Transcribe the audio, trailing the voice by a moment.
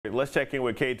Let's check in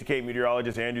with K2K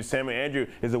meteorologist Andrew Salmon. Andrew,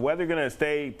 is the weather going to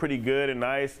stay pretty good and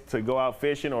nice to go out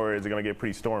fishing, or is it going to get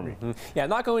pretty stormy? Yeah,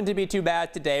 not going to be too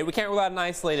bad today. We can't rule out an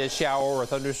isolated shower or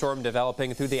thunderstorm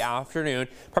developing through the afternoon,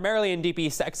 primarily in deep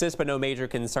East Texas, but no major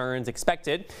concerns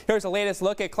expected. Here's the latest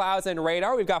look at clouds and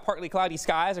radar. We've got partly cloudy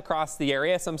skies across the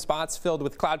area. Some spots filled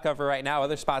with cloud cover right now.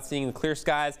 Other spots seeing clear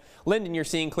skies. Linden, you're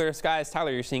seeing clear skies.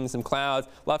 Tyler, you're seeing some clouds.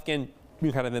 Lufkin,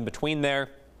 you're kind of in between there.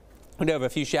 We do have a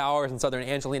few showers in southern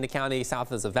Angelina County,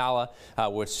 south of Zavala,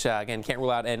 which, again, can't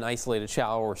rule out an isolated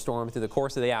shower or storm through the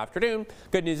course of the afternoon.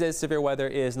 Good news is severe weather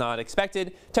is not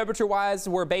expected. Temperature-wise,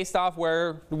 we're based off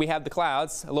where we have the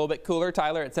clouds. A little bit cooler.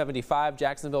 Tyler at 75,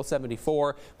 Jacksonville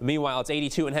 74. But meanwhile, it's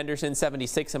 82 in Henderson,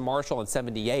 76 in Marshall, and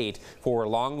 78 for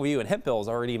Longview. And Hemphill's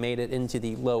already made it into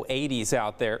the low 80s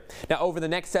out there. Now, over the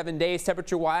next 7 days,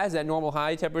 temperature-wise, that normal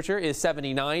high temperature is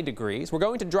 79 degrees. We're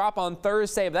going to drop on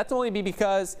Thursday, but that's only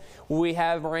because we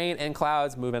have rain and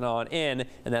clouds moving on in,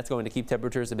 and that's going to keep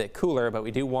temperatures a bit cooler, but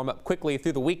we do warm up quickly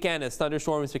through the weekend as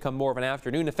thunderstorms become more of an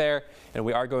afternoon affair, and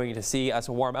we are going to see us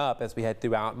warm up as we head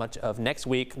throughout much of next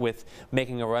week with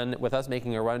us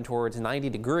making a run towards 90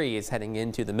 degrees heading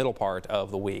into the middle part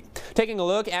of the week. Taking a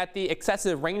look at the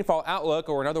excessive rainfall outlook,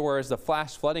 or in other words, the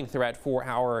flash flooding threat for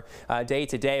our day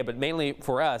to day, but mainly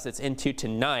for us, it's into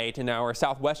tonight. In our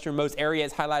southwesternmost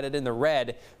areas highlighted in the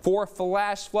red, for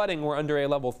flash flooding, we're under a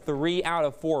level 3 out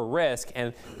of 4 risk,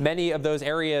 and many of those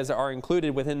areas are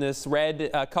included within this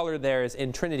red color there is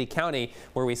in Trinity County,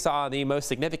 where we saw the most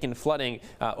significant flooding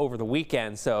over the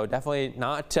weekend. So definitely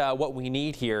not what we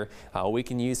need here. We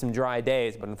can use some dry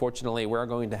days, but unfortunately we're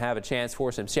going to have a chance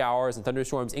for some showers and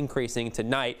thunderstorms increasing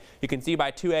tonight. You can see by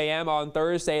 2 a.m. on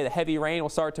Thursday the heavy rain will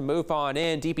start to move on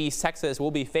in. Deep East Texas will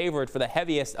be favored for the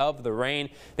heaviest of the rain.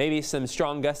 Maybe some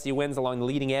strong gusty winds along the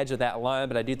leading edge of that line,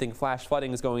 but I do think flash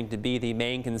flooding is going to be the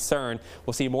main concern.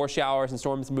 We'll see more showers and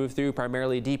storms move through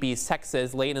primarily deep East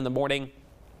Texas late in the morning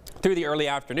through the early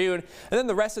afternoon, and then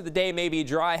the rest of the day may be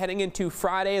dry. Heading into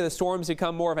Friday, the storms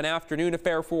become more of an afternoon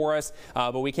affair for us,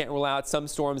 but we can't rule out some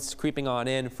storms creeping on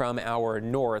in from our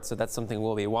north, so that's something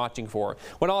we'll be watching for.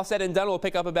 When all said and done, we'll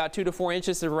pick up about 2 to 4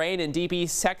 inches of rain in deep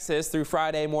East Texas through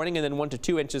Friday morning, and then 1 to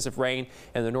 2 inches of rain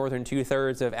in the northern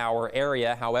 2/3 of our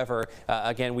area. However,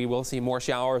 again, we will see more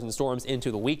showers and storms into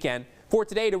the weekend. For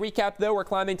today, to recap, though, we're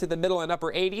climbing to the middle and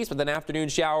upper 80s with an afternoon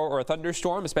shower or a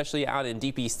thunderstorm, especially out in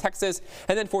deep East Texas.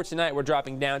 And then for tonight, we're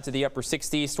dropping down to the upper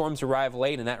 60s. Storms arrive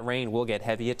late, and that rain will get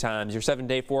heavy at times. Your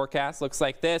 7-day forecast looks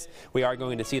like this. We are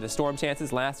going to see the storm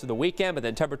chances last through the weekend, but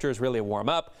then temperatures really warm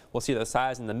up. We'll see those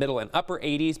highs in the middle and upper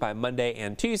 80s by Monday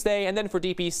and Tuesday. And then for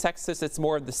deep East Texas, it's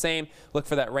more of the same. Look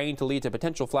for that rain to lead to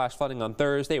potential flash flooding on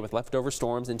Thursday with leftover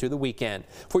storms into the weekend.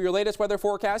 For your latest weather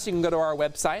forecast, you can go to our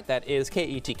website. That is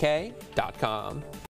KETK.com.